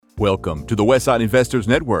Welcome to the Westside Investors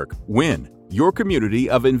Network, WIN, your community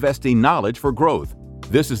of investing knowledge for growth.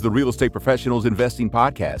 This is the Real Estate Professionals Investing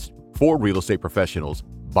Podcast for real estate professionals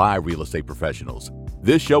by real estate professionals.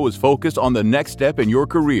 This show is focused on the next step in your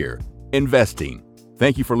career, investing.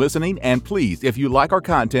 Thank you for listening, and please, if you like our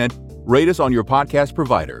content, rate us on your podcast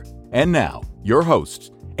provider. And now, your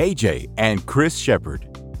hosts, AJ and Chris Shepard.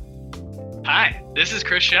 Hi, this is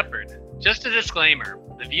Chris Shepard. Just a disclaimer.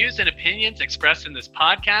 The views and opinions expressed in this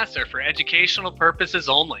podcast are for educational purposes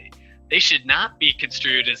only. They should not be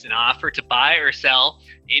construed as an offer to buy or sell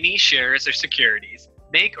any shares or securities,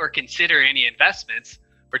 make or consider any investments,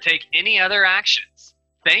 or take any other actions.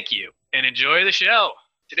 Thank you, and enjoy the show.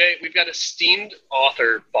 Today, we've got esteemed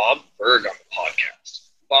author Bob Burg on the podcast.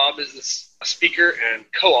 Bob is a speaker and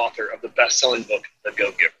co-author of the best-selling book, The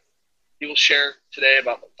Go-Giver. He will share today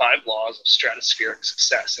about the 5 laws of stratospheric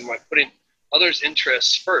success and why putting others'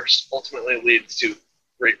 interests first ultimately leads to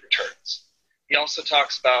great returns. He also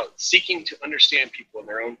talks about seeking to understand people in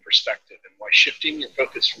their own perspective and why shifting your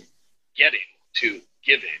focus from getting to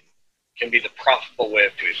giving can be the profitable way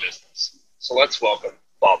of doing business. So let's welcome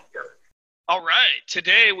Bob Burg. All right.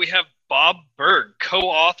 Today we have Bob Burg,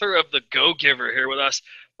 co-author of The Go-Giver, here with us.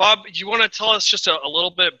 Bob, do you want to tell us just a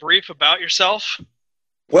little bit brief about yourself?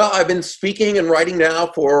 Well, I've been speaking and writing now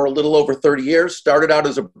for a little over 30 years. Started out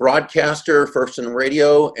as a broadcaster, first in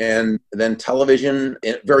radio and then television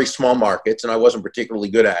in very small markets, and I wasn't particularly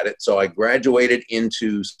good at it. So I graduated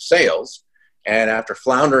into sales, and after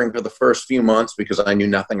floundering for the first few months because I knew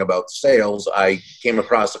nothing about sales, I came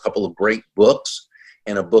across a couple of great books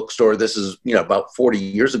in a bookstore. This is, about 40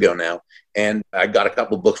 years ago now. And I got a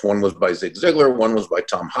couple of books. One was by Zig Ziglar. One was by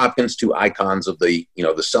Tom Hopkins, 2 icons of the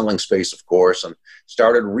selling space, of course, and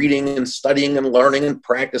started reading and studying and learning and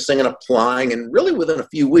practicing and applying. And really within a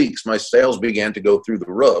few weeks, my sales began to go through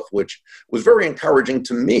the roof, which was very encouraging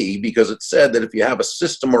to me because it said that if you have a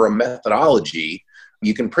system or a methodology,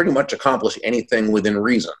 you can pretty much accomplish anything within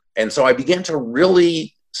reason. And so I began to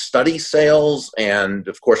really study sales and,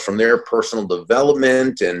 of course, from there, personal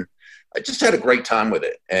development. And I just had a great time with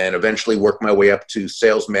it and eventually worked my way up to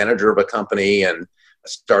sales manager of a company and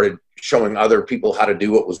started showing other people how to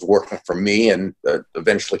do what was working for me, and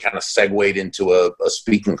eventually kind of segued into a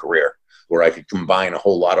speaking career where I could combine a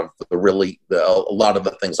whole lot of a lot of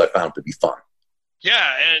the things I found to be fun.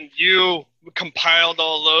 Yeah, and you compiled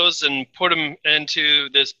all those and put them into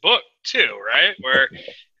this book too, right? Where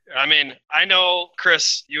I know,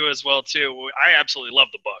 Chris, you as well too. I absolutely love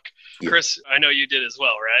the book. Yeah. Chris, I know you did as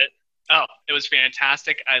well, right? Oh, it was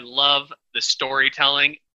fantastic. I love the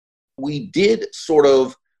storytelling. We did sort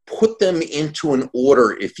of put them into an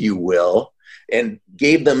order, if you will, and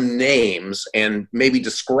gave them names and maybe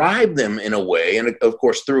described them in a way, and of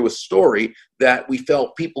course through a story that we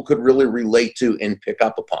felt people could really relate to and pick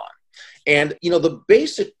up upon. And, the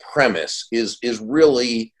basic premise is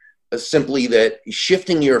really simply that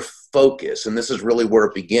shifting your focus, and this is really where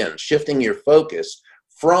it begins, shifting your focus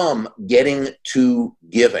from getting to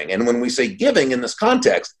giving. And when we say giving in this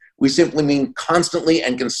context, we simply mean constantly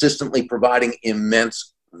and consistently providing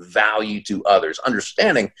immense value to others,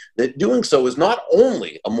 understanding that doing so is not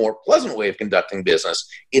only a more pleasant way of conducting business,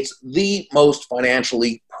 it's the most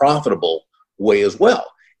financially profitable way as well.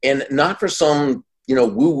 And not for some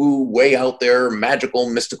woo-woo, way out there, magical,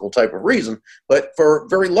 mystical type of reason, but for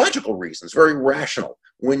very logical reasons, very rational.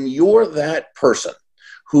 When you're that person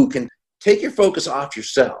who can take your focus off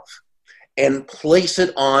yourself and place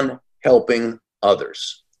it on helping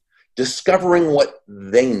others, discovering what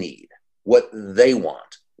they need, what they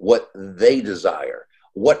want, what they desire,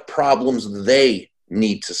 what problems they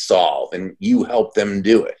need to solve, and you help them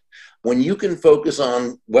do it. When you can focus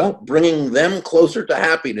on, bringing them closer to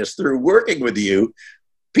happiness through working with you,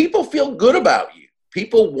 people feel good about you.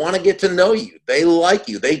 People want to get to know you. They like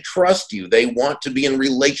you. They trust you. They want to be in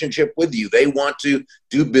relationship with you. They want to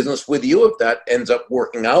do business with you. If that ends up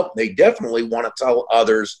working out, they definitely want to tell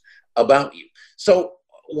others about you. So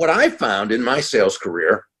what I found in my sales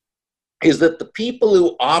career is that the people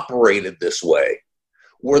who operated this way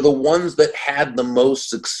were the ones that had the most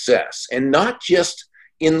success, and not just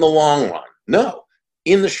in the long run. No,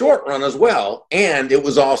 in the short run as well. And it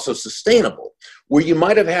was also sustainable, where you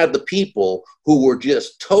might have had the people who were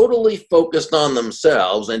just totally focused on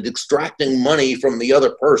themselves and extracting money from the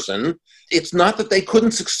other person. It's not that they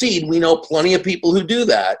couldn't succeed. We know plenty of people who do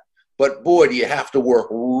that, but boy, do you have to work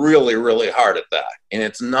really, really hard at that. And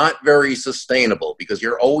it's not very sustainable because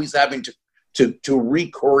you're always having to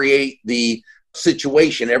recreate the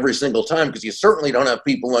situation every single time, because you certainly don't have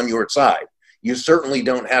people on your side. You certainly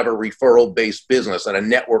don't have a referral-based business and a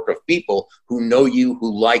network of people who know you,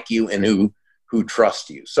 who like you, and who trust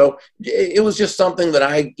you. So it was just something that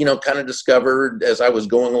I, kind of discovered as I was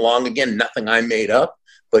going along. Again, nothing I made up,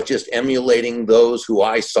 but just emulating those who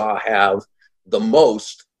I saw have the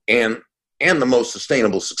most and the most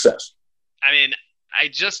sustainable success. I mean, I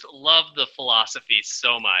just love the philosophy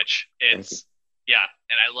so much. And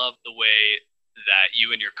I love the way that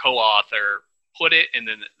you and your co-author put it, and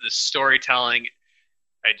then the storytelling.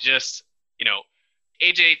 I just,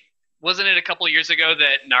 AJ, wasn't it a couple of years ago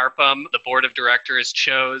that NARPM, the board of directors,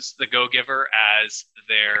 chose The Go-Giver as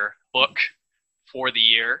their book for the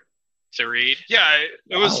year to read? Yeah,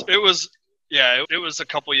 it was a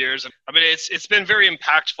couple of years. I mean, it's been very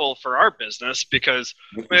impactful for our business because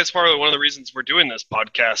it's part of one of the reasons we're doing this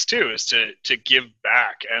podcast too, is to give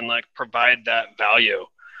back and provide that value.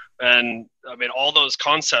 And I mean, all those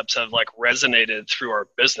concepts have resonated through our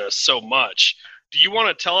business so much. Do you want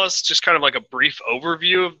to tell us just kind of a brief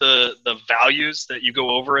overview of the values that you go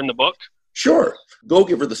over in the book? Sure.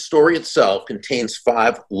 Go-Giver, the story itself, contains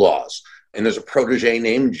 5 laws. And there's a protege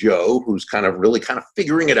named Joe who's really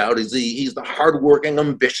figuring it out. He's the hardworking,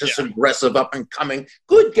 ambitious, aggressive, up-and-coming,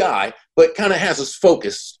 good guy, but kind of has his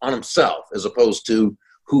focus on himself as opposed to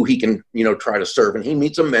who he can, try to serve. And he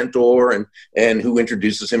meets a mentor and who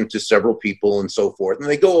introduces him to several people and so forth. And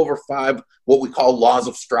they go over 5 what we call laws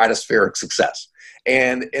of stratospheric success.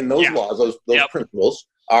 And those laws, those principles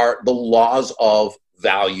are the laws of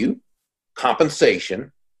value,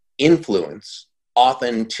 compensation, influence,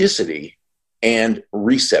 authenticity, and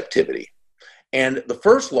receptivity. And the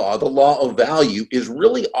first law, the law of value, is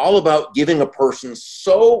really all about giving a person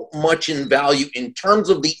so much in value in terms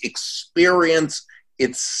of the experience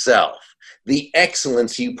itself, the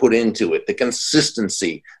excellence you put into it, the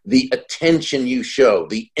consistency, the attention you show,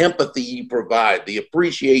 the empathy you provide, the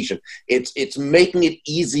appreciation. It's making it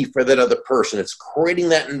easy for that other person. It's creating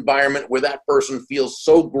that environment where that person feels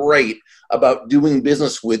so great about doing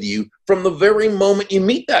business with you from the very moment you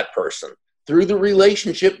meet that person, through the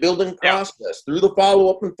relationship building process, through the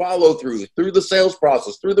follow-up and follow-through, through the sales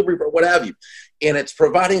process, through the what have you. And it's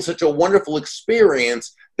providing such a wonderful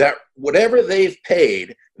experience that whatever they've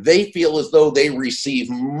paid, they feel as though they receive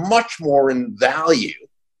much more in value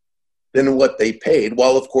than what they paid,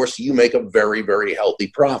 while, of course, you make a very, very healthy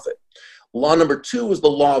profit. Law number 2 is the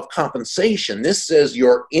law of compensation. This says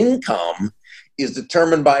your income is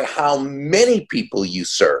determined by how many people you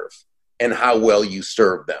serve and how well you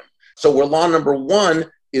serve them. So where law number 1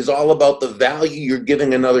 is all about the value you're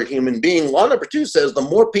giving another human being, law number 2 says the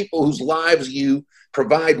more people whose lives you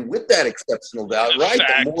provide with that exceptional value,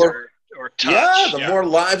 the more the more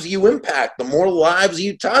lives you impact, the more lives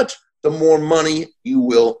you touch, the more money you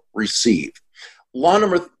will receive. Law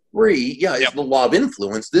number 3, is the law of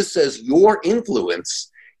influence. This says your influence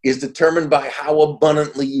is determined by how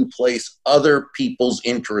abundantly you place other people's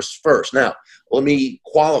interests first. Now, let me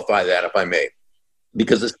qualify that, if I may,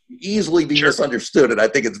 because it's easily be misunderstood, and I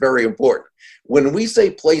think it's very important. When we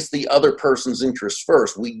say place the other person's interests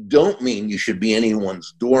first, we don't mean you should be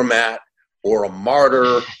anyone's doormat or a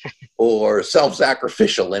martyr or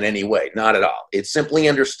self-sacrificial in any way. Not at all. It's simply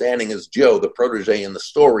understanding, as Joe, the protege in the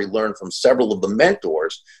story, learned from several of the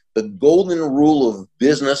mentors, the golden rule of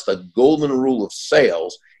business, the golden rule of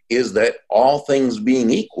sales is that all things being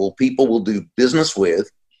equal, people will do business with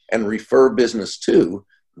and refer business to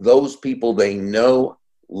those people they know,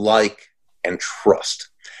 like, and trust.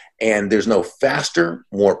 And there's no faster,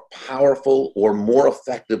 more powerful, or more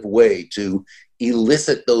effective way to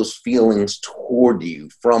elicit those feelings toward you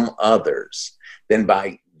from others than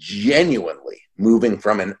by genuinely moving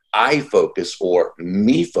from an I focus or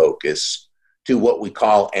me focus to what we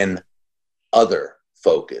call an other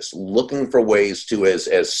focus, looking for ways to,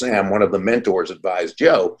 as Sam, one of the mentors, advised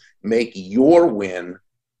Joe, make your win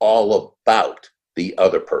all about the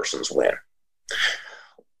other person's win.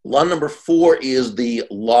 Law number 4 is the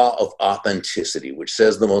law of authenticity, which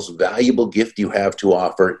says the most valuable gift you have to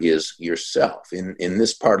offer is yourself. In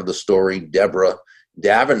this part of the story, Deborah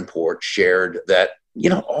Davenport shared that,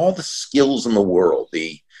 all the skills in the world,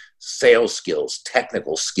 the sales skills,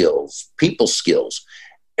 technical skills, people skills,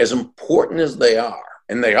 as important as they are,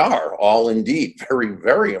 and they are all indeed very,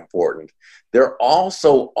 very important, they're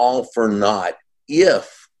also all for naught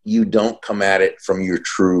if you don't come at it from your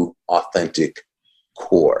true, authentic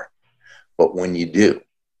core. But when you do,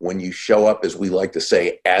 when you show up, as we like to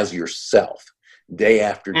say, as yourself, day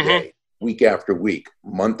after day, week after week,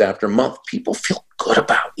 month after month, people feel good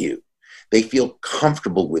about you. They feel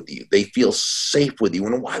comfortable with you. They feel safe with you.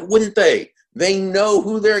 And why wouldn't they? They know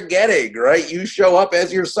who they're getting, right? You show up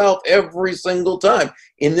as yourself every single time.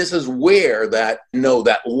 And this is where that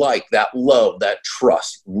like, that love, that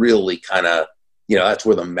trust really kind of, that's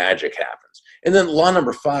where the magic happens. And then law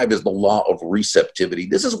number 5 is the law of receptivity.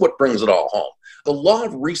 This is what brings it all home. The law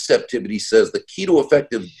of receptivity says the key to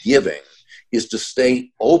effective giving is to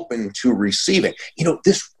stay open to receiving.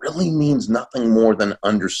 This really means nothing more than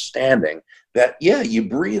understanding that, yeah, you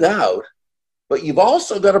breathe out, but you've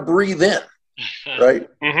also got to breathe in, right?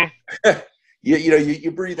 Mm-hmm.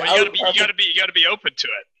 You breathe out. You got to be open to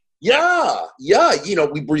it. Yeah.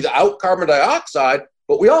 We breathe out carbon dioxide,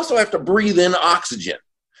 but we also have to breathe in oxygen.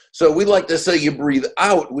 So we like to say you breathe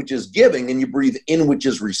out, which is giving, and you breathe in, which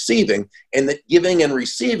is receiving, and that giving and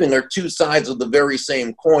receiving are two sides of the very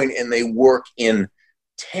same coin, and they work in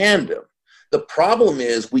tandem. The problem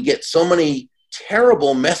is we get so many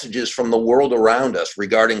terrible messages from the world around us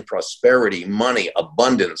regarding prosperity, money,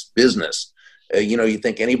 abundance, business. You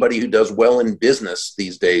think anybody who does well in business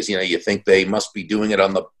these days, you think they must be doing it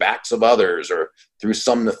on the backs of others or through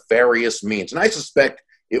some nefarious means. And I suspect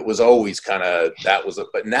it was always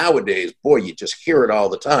but nowadays, boy, you just hear it all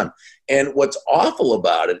the time. And what's awful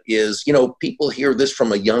about it is, people hear this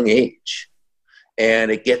from a young age and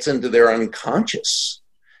it gets into their unconscious.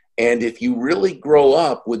 And if you really grow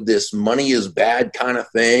up with this money is bad kind of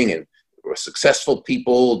thing, and successful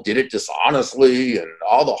people did it dishonestly, and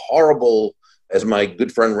all the horrible, as my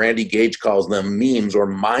good friend Randy Gage calls them, memes or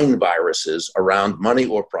mind viruses around money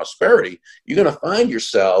or prosperity, you're going to find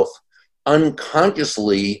yourself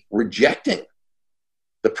unconsciously rejecting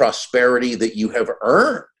the prosperity that you have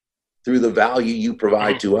earned through the value you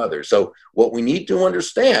provide to others. So what we need to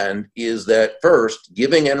understand is that first,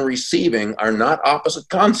 giving and receiving are not opposite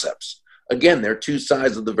concepts. Again, they're two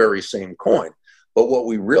sides of the very same coin. But what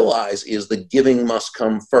we realize is the giving must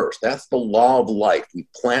come first. That's the law of life. We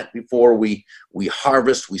plant before we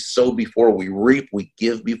harvest, we sow before we reap, we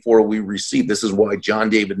give before we receive. This is why John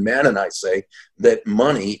David Mann and I say that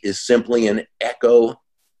money is simply an echo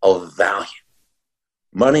of value.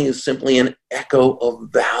 Money is simply an echo of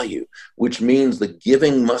value, which means the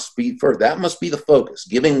giving must be first. That must be the focus.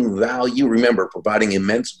 Giving value, remember, providing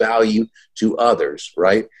immense value to others,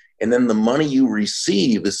 right? And then the money you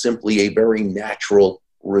receive is simply a very natural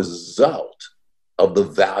result of the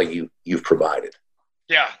value you've provided.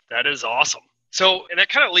 Yeah, that is awesome. So, and that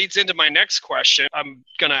kind of leads into my next question I'm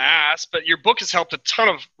going to ask, but your book has helped a ton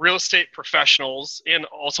of real estate professionals and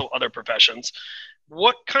also other professions.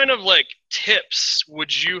 What kind of tips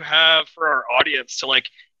would you have for our audience to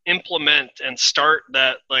implement and start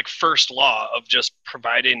that first law of just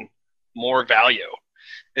providing more value?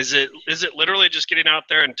 Is it literally just getting out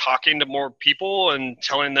there and talking to more people and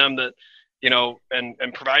telling them that,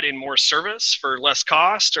 and providing more service for less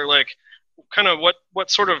cost, or kind of what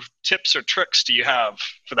sort of tips or tricks do you have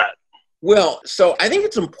for that? Well, so I think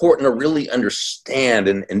it's important to really understand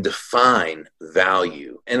and define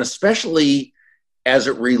value, and especially as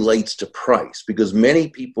it relates to price, because many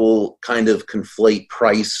people kind of conflate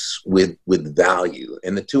price with value,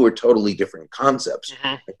 and the two are totally different concepts.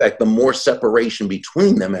 Mm-hmm. In fact, the more separation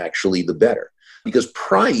between them, actually, the better, because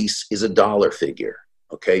price is a dollar figure.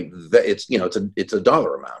 Okay, it's a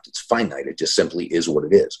dollar amount. It's finite. It just simply is what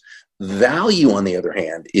it is. Value, on the other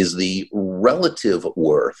hand, is the relative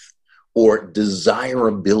worth or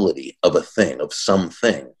desirability of a thing, of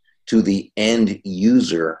something, to the end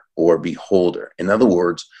user or beholder. In other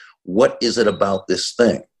words, what is it about this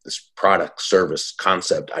thing, this product, service,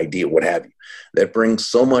 concept, idea, what have you, that brings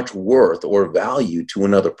so much worth or value to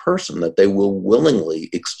another person that they will willingly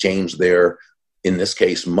exchange their, in this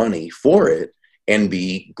case, money for it and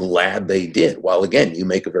be glad they did, while again, you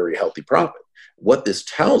make a very healthy profit. What this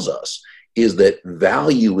tells us is that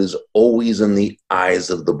value is always in the eyes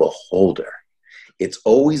of the beholder. It's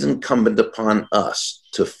always incumbent upon us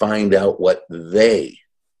to find out what they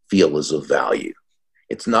feel is of value.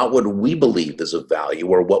 It's not what we believe is of value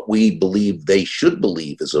or what we believe they should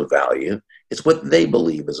believe is of value. It's what they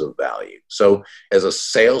believe is of value. So as a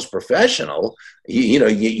sales professional,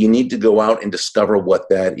 you need to go out and discover what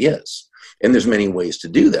that is. And there's many ways to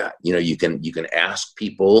do that. You can ask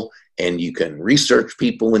people, and you can research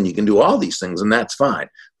people, and you can do all these things, and that's fine.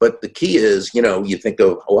 But the key is, you think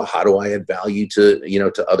of, well, how do I add value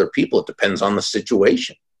to other people? It depends on the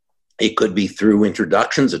situation. It could be through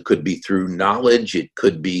introductions. It could be through knowledge. It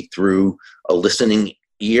could be through a listening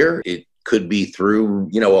ear. It could be through,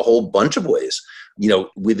 a whole bunch of ways.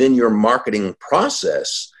 Within your marketing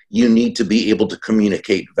process, you need to be able to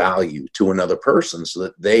communicate value to another person so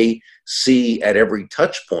that they see at every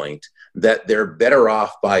touch point that they're better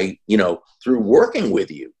off by, through working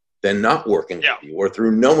with you than not working with you, or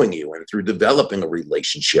through knowing you and through developing a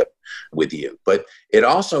relationship with you. But it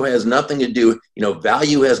also has nothing to do,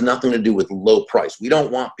 value has nothing to do with low price. We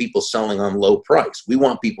don't want people selling on low price. We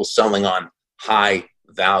want people selling on high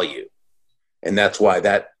value. And that's why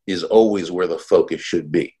that is always where the focus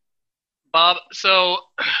should be. Bob, so,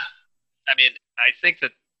 I mean, I think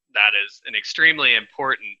that is an extremely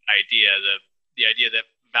important idea, the idea that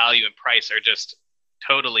value and price are just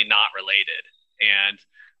totally not related. And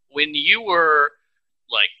when you were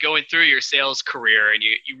like going through your sales career and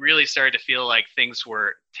you really started to feel like things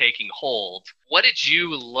were taking hold, what did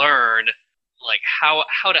you learn, like how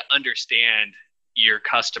to understand your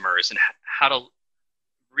customers and how to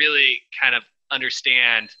really kind of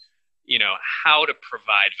understand, how to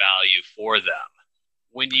provide value for them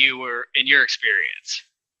when you were in your experience?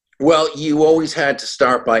 Well, you always had to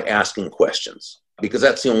start by asking questions, because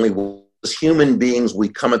that's the only way. As human beings, we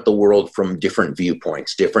come at the world from different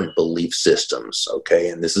viewpoints, different belief systems, okay?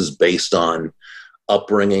 And this is based on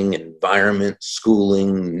upbringing, environment,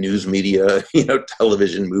 schooling, news media,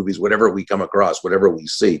 television, movies, whatever we come across, whatever we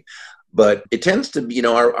see. But it tends to be,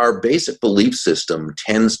 our basic belief system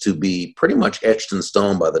tends to be pretty much etched in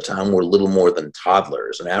stone by the time we're little more than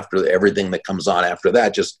toddlers. And after everything that comes on after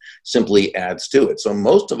that just simply adds to it. So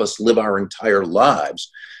most of us live our entire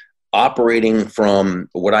lives operating from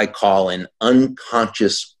what I call an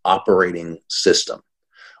unconscious operating system,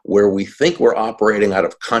 where we think we're operating out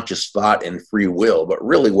of conscious thought and free will, but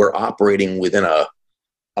really we're operating within a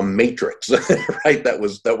matrix, right?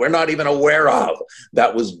 That we're not even aware of,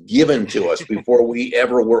 that was given to us before we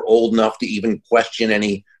ever were old enough to even question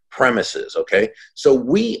any premises, okay? So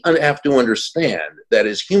we have to understand that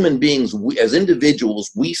as human beings, as individuals,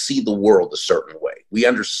 we see the world a certain way. We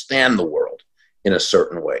understand the world in a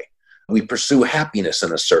certain way. We pursue happiness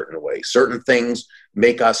in a certain way. Certain things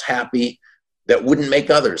make us happy that wouldn't make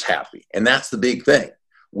others happy. And that's the big thing.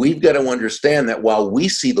 We've got to understand that while we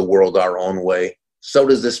see the world our own way, so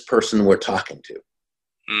does this person we're talking to.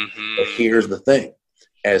 Mm-hmm. But here's the thing.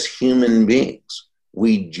 As human beings,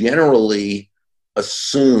 we generally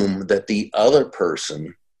assume that the other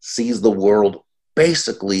person sees the world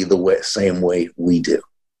basically the same way we do.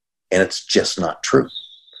 And it's just not true.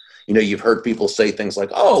 You've heard people say things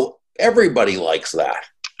like, oh, everybody likes that.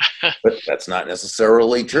 But that's not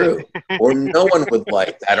necessarily true. Or no one would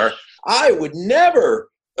like that. Or I would never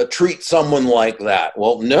treat someone like that.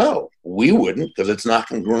 Well, no, we wouldn't, because it's not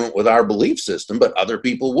congruent with our belief system, but other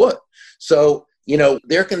people would. So,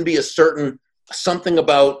 there can be something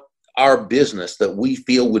about our business that we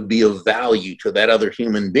feel would be of value to that other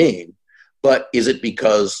human being. But is it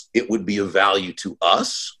because it would be of value to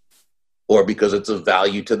us, or because it's of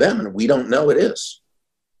value to them? And we don't know it is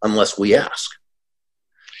unless we ask.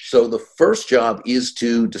 So the first job is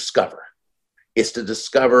to discover. It's to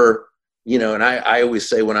discover, and I always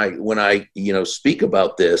say when I speak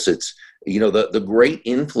about this, it's, the great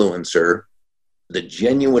influencer, the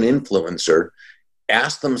genuine influencer,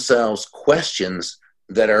 ask themselves questions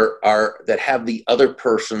that that have the other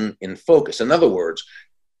person in focus. In other words,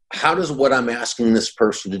 how does what I'm asking this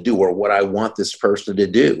person to do, or what I want this person to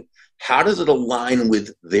do, how does it align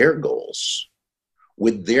with their goals,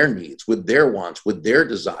 with their needs, with their wants, with their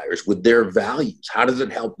desires, with their values? How does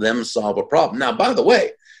it help them solve a problem? Now, by the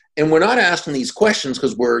way, and we're not asking these questions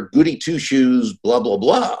because we're goody two-shoes, blah, blah,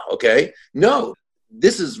 blah, okay? No,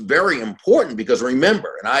 this is very important, because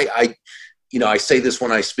remember, and I say this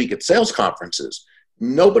when I speak at sales conferences,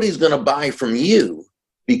 nobody's going to buy from you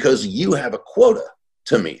because you have a quota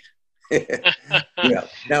to meet.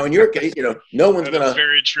 Now, in your case, no one's going to.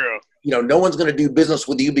 Very true. No one's going to do business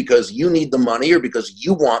with you because you need the money, or because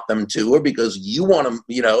you want them to, or because you want them.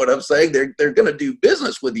 You know what I'm saying? They're going to do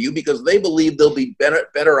business with you because they believe they'll be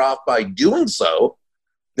better off by doing so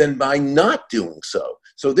than by not doing so.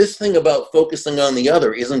 So this thing about focusing on the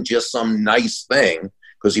other isn't just some nice thing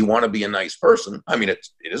because you want to be a nice person. I mean, it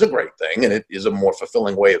is a great thing, and it is a more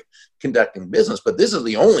fulfilling way of conducting business. But this is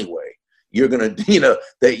the only way you're going to,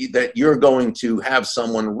 that you're going to have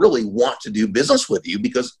someone really want to do business with you,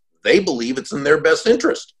 because they believe it's in their best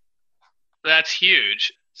interest. That's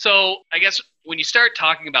huge. So I guess when you start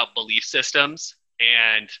talking about belief systems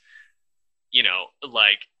and,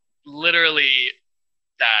 like literally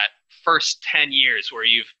that first 10 years where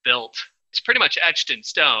you've built, it's pretty much etched in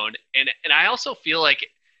stone. And I also feel like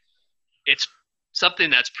it's something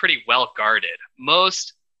that's pretty well guarded.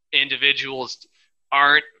 Most individuals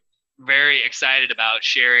aren't very excited about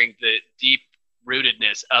sharing the deep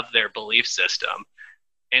rootedness of their belief system.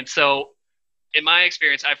 And so in my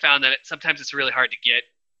experience, I found that sometimes it's really hard to get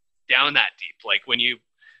down that deep. Like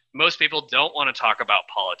most people don't want to talk about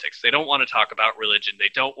politics. They don't want to talk about religion. They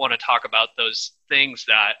don't want to talk about those things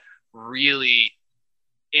that really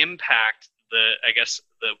impact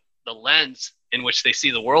the lens in which they see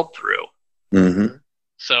the world through. Mm-hmm.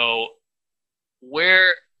 So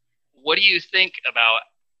what do you think about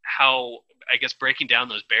how I guess, breaking down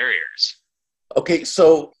those barriers? Okay,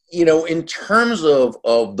 so, in terms of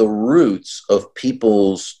the roots of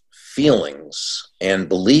people's feelings and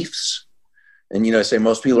beliefs, and, I say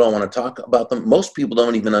most people don't want to talk about them. Most people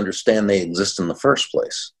don't even understand they exist in the first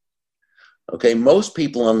place. Okay, most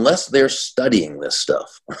people, unless they're studying this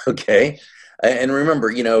stuff, okay? And remember,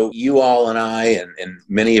 you all and I and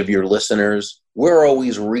many of your listeners, we're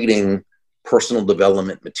always reading personal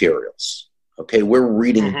development materials. Okay, we're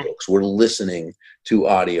reading books, we're listening to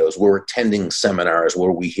audios, we're attending seminars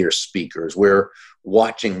where we hear speakers, we're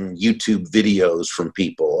watching YouTube videos from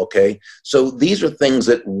people. Okay, so these are things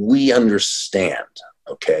that we understand.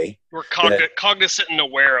 Okay, we're cognizant and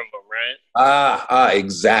aware of them, right?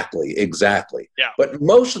 Exactly. Yeah. But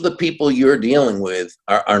most of the people you're dealing with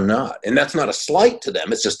are not, and that's not a slight to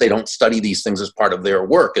them. It's just they don't study these things as part of their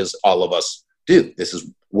work, as all of us do. This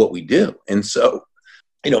is what we do, and so.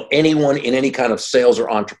 Anyone in any kind of sales or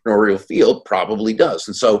entrepreneurial field probably does.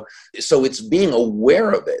 And so it's being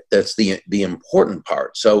aware of it. That's the important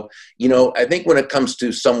part. So, I think when it comes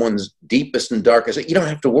to someone's deepest and darkest, you don't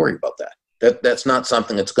have to worry about that. That's not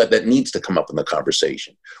something that needs to come up in the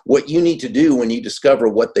conversation. What you need to do when you discover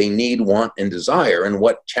what they need, want, and desire, and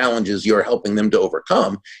what challenges you're helping them to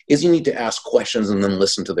overcome, is you need to ask questions and then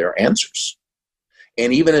listen to their answers.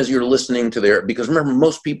 And even as you're listening to because remember,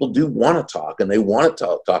 most people do want to talk, and they want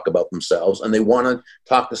to talk about themselves, and they want to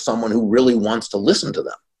talk to someone who really wants to listen to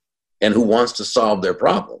them and who wants to solve their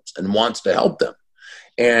problems and wants to help them.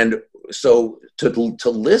 And so to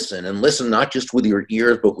listen, and listen not just with your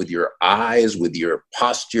ears, but with your eyes, with your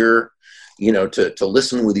posture, to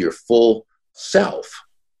listen with your full self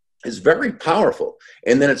is very powerful.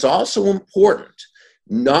 And then it's also important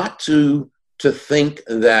not to think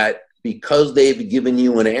that because they've given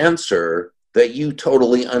you an answer that you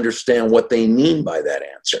totally understand what they mean by that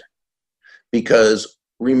answer. Because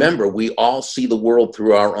remember, we all see the world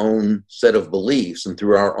through our own set of beliefs and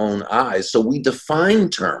through our own eyes. So we define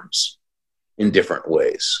terms in different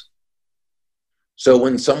ways. So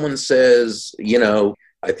when someone says,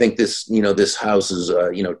 I think this house is,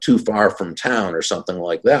 too far from town or something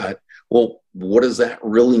like that, well, what does that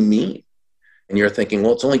really mean? And you're thinking,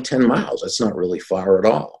 well, it's only 10 miles. That's not really far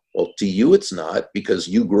at all. Well, to you, it's not, because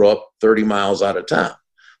you grew up 30 miles out of town.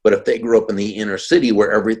 But if they grew up in the inner city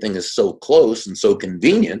where everything is so close and so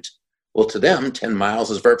convenient, well, to them, 10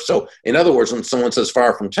 miles is very. So in other words, when someone says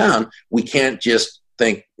far from town, we can't just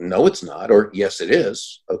think, no, it's not, or yes, it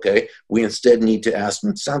is. Okay. We instead need to ask,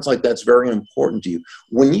 it sounds like that's very important to you.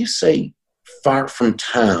 When you say far from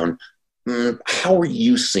town, how are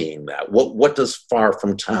you seeing that? What does far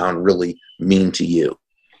from town really mean to you?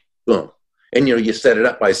 Boom. And, you set it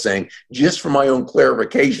up by saying, just for my own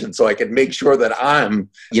clarification, so I can make sure that I'm,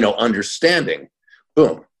 understanding.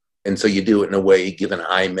 Boom. And so you do it in a way, you give an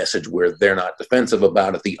I message where they're not defensive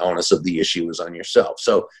about it. The onus of the issue is on yourself.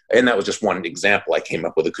 So, and that was just one example I came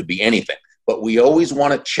up with. It could be anything. But we always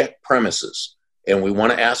want to check premises. And we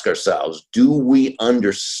want to ask ourselves, do we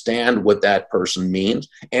understand what that person means?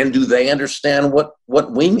 And do they understand what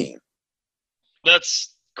we mean?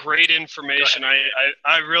 That's great information.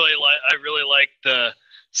 I really like the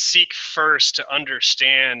seek first to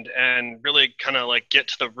understand and really kind of like get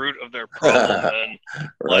to the root of their problem and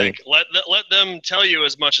right. like let them tell you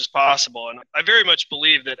as much as possible. And I very much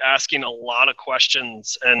believe that asking a lot of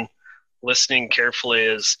questions and listening carefully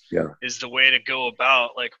is the way to go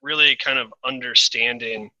about like really kind of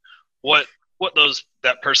understanding what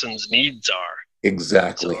that person's needs are.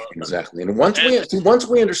 Exactly. And once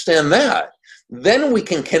we understand that, then we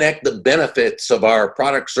can connect the benefits of our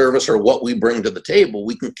product, service, or what we bring to the table.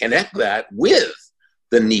 We can connect that with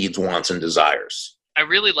the needs, wants, and desires. I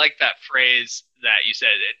really like that phrase that you said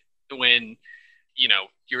it when,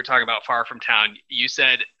 you were talking about far from town. You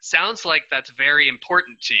said, sounds like that's very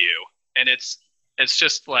important to you. And it's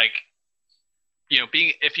just like,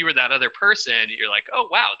 if you were that other person, you're like, oh,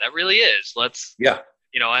 wow, that really is. And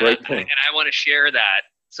I want to share that.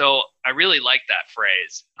 So I really like that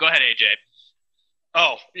phrase. Go ahead, AJ.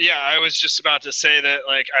 Oh, yeah, I was just about to say that,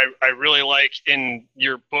 like, I really like in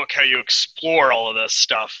your book how you explore all of this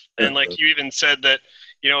stuff. And like you even said that,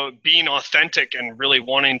 being authentic and really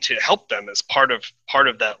wanting to help them is part of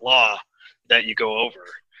that law that you go over.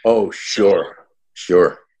 Oh, sure.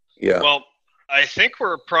 Yeah. Well, I think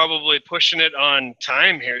we're probably pushing it on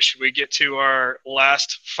time here. Should we get to our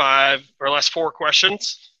last 4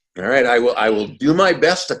 questions? All right. I will do my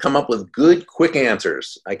best to come up with good, quick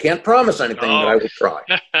answers. I can't promise anything, but I will try.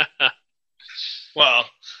 Well,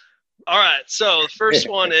 all right. So the first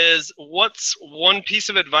one is, what's one piece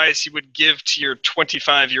of advice you would give to your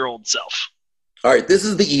 25-year-old self? All right. This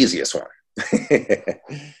is the easiest one.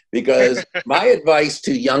 Because my advice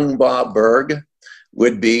to young Bob Burg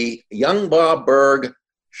would be, young Bob Burg,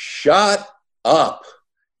 shut up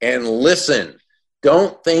and listen.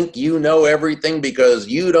 Don't think you know everything, because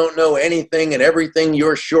you don't know anything, and everything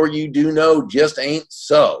you're sure you do know just ain't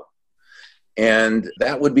so. And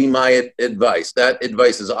that would be my advice. That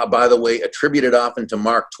advice is, by the way, attributed often to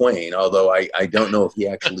Mark Twain, although I don't know if he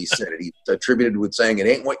actually said it. He's attributed with saying, it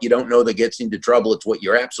ain't what you don't know that gets you into trouble. It's what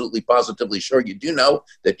you're absolutely positively sure you do know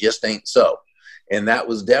that just ain't so. And that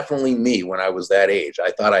was definitely me when I was that age.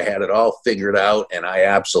 I thought I had it all figured out, and I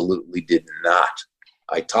absolutely did not.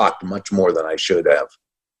 I talked much more than I should have.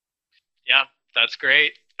 Yeah, that's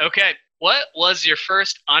great. Okay, what was your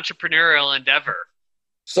first entrepreneurial endeavor?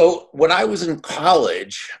 So when I was in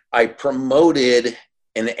college, I promoted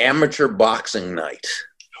an amateur boxing night.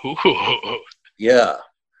 Ooh. Yeah.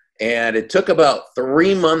 And it took about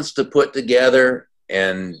 3 months to put together.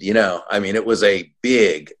 And, it was a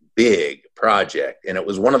big, big project. And it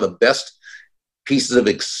was one of the best pieces of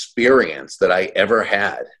experience that I ever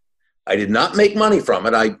had. I did not make money from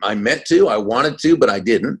it. I meant to, I wanted to, but I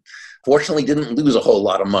didn't. Fortunately, didn't lose a whole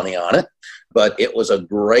lot of money on it. But it was a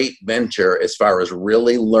great venture as far as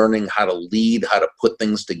really learning how to lead, how to put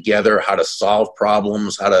things together, how to solve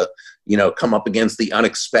problems, how to, come up against the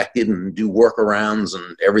unexpected and do workarounds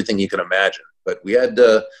and everything you can imagine. But we had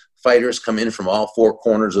fighters come in from all four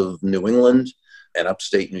corners of New England and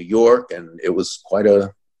upstate New York, and it was quite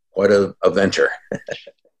a venture.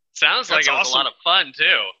 Sounds like it was awesome. A lot of fun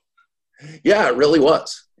too. Yeah, it really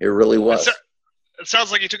was. It really was. It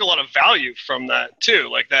sounds like you took a lot of value from that too,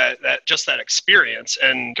 like that experience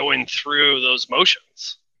and going through those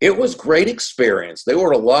motions. It was great experience. There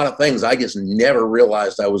were a lot of things I just never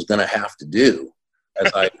realized I was going to have to do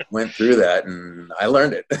as I went through that, and I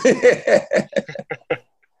learned it.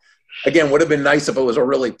 Again, would have been nice if it was a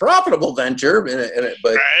really profitable venture,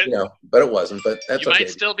 but right. But it wasn't. But that's okay. You might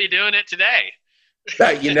still be doing it today.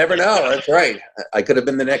 You never know. That's right. I could have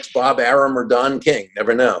been the next Bob Arum or Don King.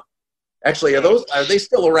 Never know. Actually, are they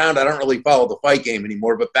still around? I don't really follow the fight game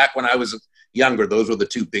anymore, but back when I was younger, those were the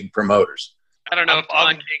two big promoters. I don't know if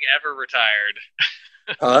Don King ever retired.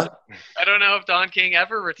 Huh? I don't know if Don King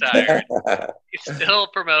ever retired. He's still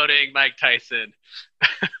promoting Mike Tyson.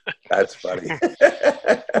 That's funny.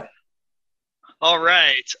 All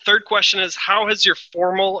right. Third question is, how has your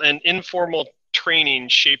formal and informal training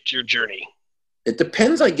shaped your journey? It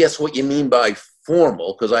depends, I guess, what you mean by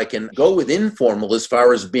formal, because I can go with informal as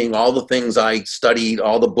far as being all the things I studied,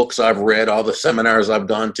 all the books I've read, all the seminars I've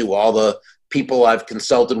gone to, all the people I've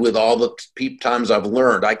consulted with, all the times I've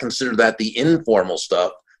learned. I consider that the informal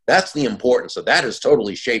stuff. That's the importance. So that has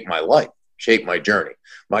totally shaped my life, shaped my journey.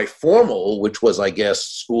 My formal, which was, I guess,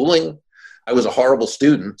 schooling, I was a horrible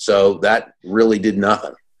student, so that really did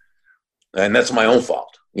nothing. And that's my own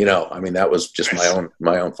fault. That was just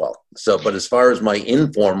my own fault. So, but as far as my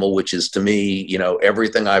informal, which is to me,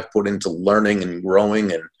 everything I've put into learning and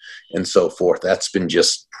growing and so forth, that's been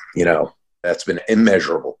just, that's been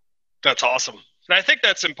immeasurable. That's awesome. And I think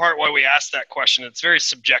that's in part why we asked that question. It's very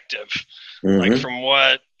subjective, Mm-hmm. like from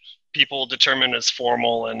what people determine as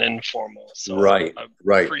formal and informal. So right.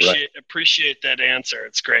 Appreciate that answer.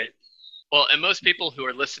 It's great. Well, and most people who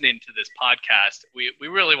are listening to this podcast, we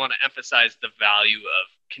really want to emphasize the value of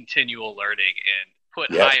continual learning and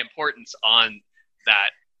put high importance on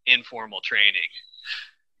that informal training.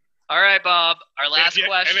 All right, Bob, our last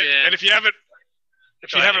question. And if you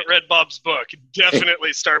haven't read Bob's book,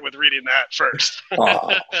 definitely start with reading that first.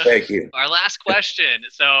 Oh, thank you. Our last question.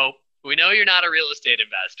 So we know you're not a real estate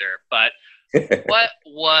investor, but what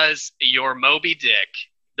was your Moby Dick,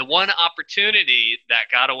 the one opportunity that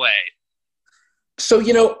got away?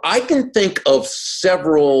 So, I can think of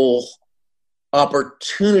several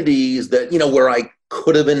opportunities that, where I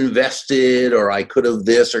could have invested, or I could have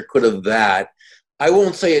this or could have that. I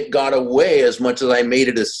won't say it got away as much as I made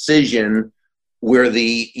a decision where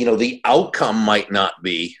the outcome might not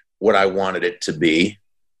be what I wanted it to be.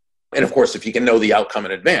 And of course, if you can know the outcome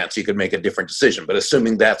in advance, you could make a different decision. But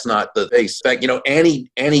assuming that's not the case, in fact,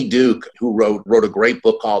 Annie Duke, who wrote a great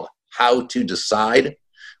book called How to Decide,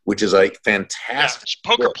 which is a fantastic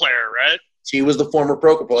poker book. Player, right? She was the former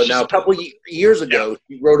poker player. Now, a couple years ago,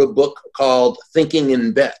 she wrote a book called Thinking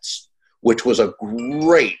in Bets, which was a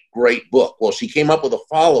great, great book. Well, she came up with a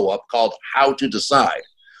follow-up called How to Decide,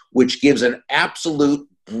 which gives an absolute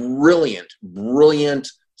brilliant, brilliant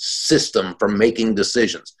system for making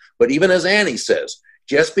decisions. But even as Annie says,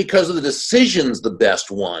 just because the decision's the best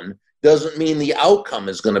one doesn't mean the outcome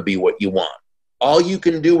is going to be what you want. All you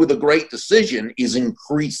can do with a great decision is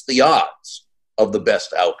increase the odds of the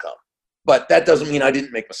best outcome. but that doesn't mean I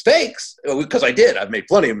didn't make mistakes, because I did. I've made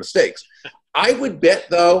plenty of mistakes. I would bet,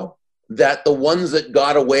 though, that the ones that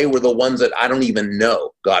got away were the ones that I don't even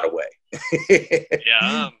know got away.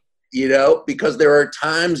 Yeah. You know, because there are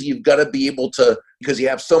times you've got to be able to, because you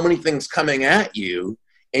have so many things coming at you,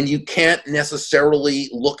 and you can't necessarily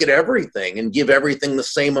look at everything and give everything the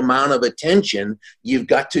same amount of attention. You've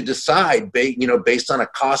got to decide, based on a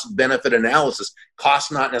cost-benefit analysis. Cost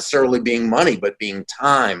not necessarily being money, but being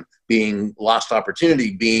time, being lost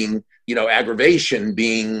opportunity, being aggravation,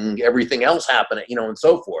 being everything else happening, and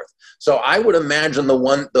so forth. So I would imagine the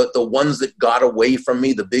ones that got away from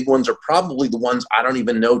me, the big ones, are probably the ones I don't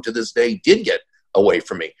even know to this day did get away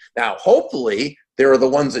from me. Now, hopefully, there are the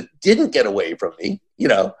ones that didn't get away from me,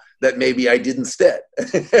 that maybe I did instead.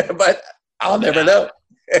 But I'll never know.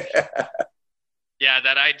 Yeah,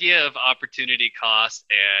 that idea of opportunity cost,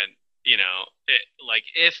 and,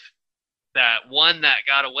 if that one that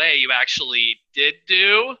got away you actually did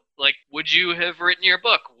do, would you have written your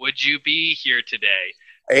book? Would you be here today?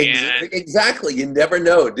 Exactly. You never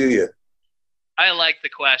know, do you? I like the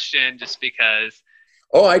question just because.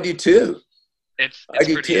 Oh, I do too. It's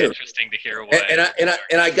pretty interesting to hear what.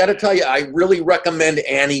 And I got to tell you, I really recommend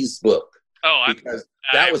Annie's book. Oh, because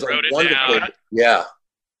that was a wonderful. Down. Yeah.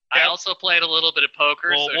 I also played a little bit of poker.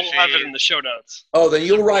 Well, we'll have it in the show notes. Oh, then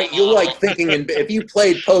you'll like thinking if you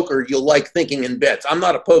played poker, you'll like thinking in bets. I'm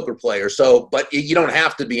not a poker player, but you don't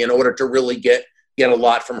have to be in order to really get a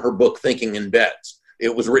lot from her book, Thinking in Bets.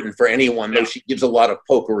 It was written for anyone, though she gives a lot of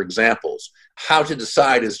poker examples. How to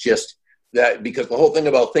decide is just that, because the whole thing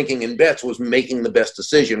about Thinking in Bets was making the best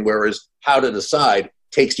decision, whereas How to Decide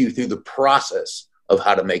takes you through the process of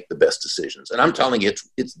how to make the best decisions. And I'm telling you,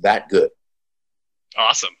 it's that good.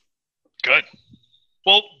 Awesome. Good.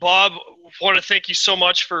 Well, Bob, want to thank you so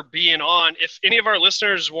much for being on. If any of our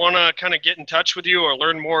listeners want to kind of get in touch with you or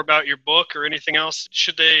learn more about your book or anything else,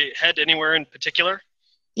 should they head anywhere in particular?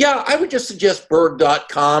 Yeah, I would just suggest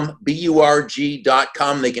burg.com,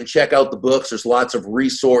 BURG.com. They can check out the books. There's lots of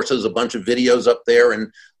resources, a bunch of videos up there,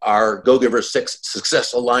 and our Go-Giver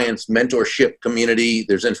Success Alliance mentorship community.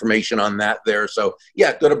 There's information on that there. So,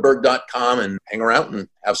 yeah, go to burg.com and hang around and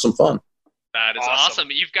have some fun. That is awesome.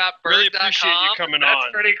 You've got burg.com. Really appreciate you coming on.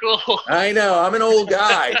 That's pretty cool. I know. I'm an old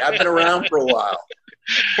guy. I've been around for a while.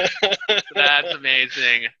 That's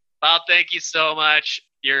amazing. Bob, thank you so much.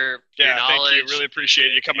 Your knowledge. Thank you. Really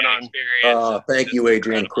appreciate you coming on. Thank you,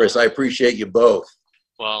 Adrian, Chris. I appreciate you both.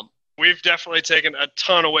 Well, we've definitely taken a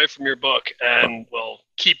ton away from your book, and we'll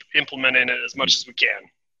keep implementing it as much as we can.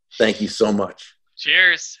 Thank you so much.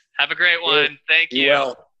 Cheers. Have a great one. Thank you.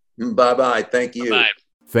 Well, bye-bye. Thank you. Bye-bye.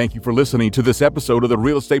 Thank you for listening to this episode of the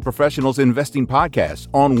Real Estate Professionals Investing Podcast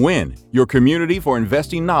on WIN, your community for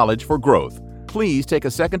investing knowledge for growth. Please take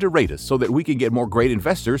a second to rate us so that we can get more great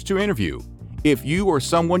investors to interview. If you or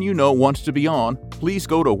someone you know wants to be on, please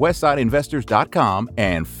go to westsideinvestors.com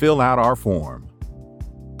and fill out our form.